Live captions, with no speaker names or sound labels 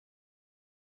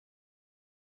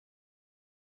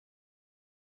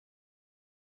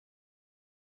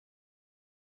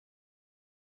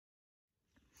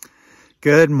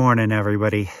Good morning,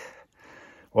 everybody.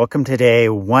 Welcome to day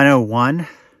 101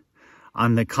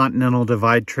 on the Continental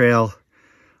Divide Trail.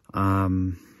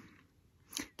 Camped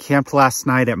last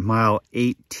night at mile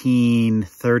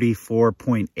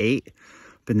 1834.8 up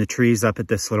in the trees up at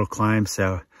this little climb.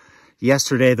 So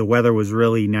yesterday the weather was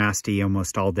really nasty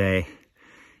almost all day,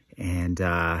 and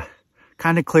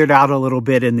kind of cleared out a little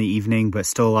bit in the evening, but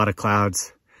still a lot of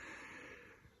clouds.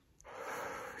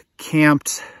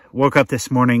 Camped, woke up this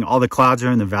morning, all the clouds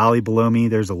are in the valley below me.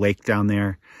 There's a lake down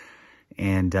there,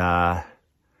 and I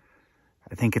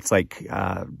think it's like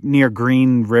near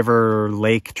Green River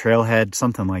Lake Trailhead,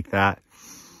 something like that.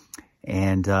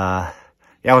 And yeah,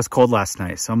 it was cold last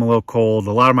night, so I'm a little cold.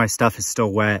 A lot of my stuff is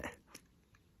still wet,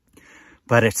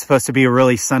 but it's supposed to be a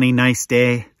really sunny, nice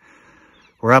day.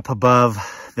 We're up above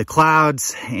the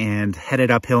clouds and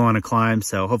headed uphill on a climb,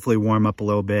 so hopefully warm up a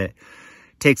little bit.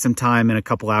 Take some time in a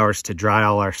couple hours to dry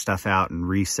all our stuff out and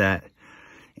reset.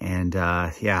 And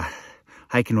yeah,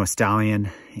 hiking with Stallion,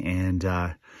 and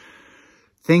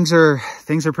things are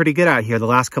pretty good out here. The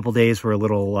last couple days were a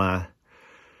little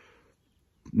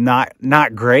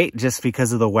not great just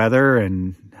because of the weather,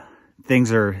 and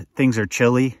things are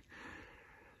chilly,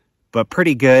 but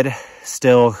pretty good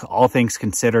still, all things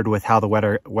considered, with how the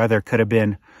weather could have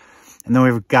been. And then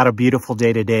we've got a beautiful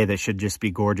day today that should just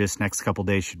be gorgeous. Next couple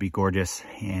days should be gorgeous.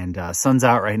 And sun's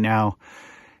out right now.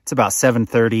 It's about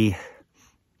 7:30.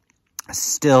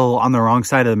 Still on the wrong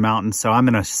side of the mountain, so I'm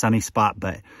in a sunny spot,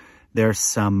 but there's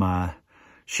some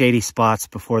shady spots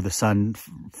before the sun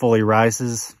fully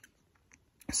rises.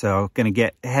 So gonna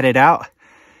get headed out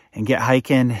and get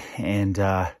hiking and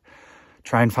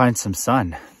try and find some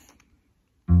sun.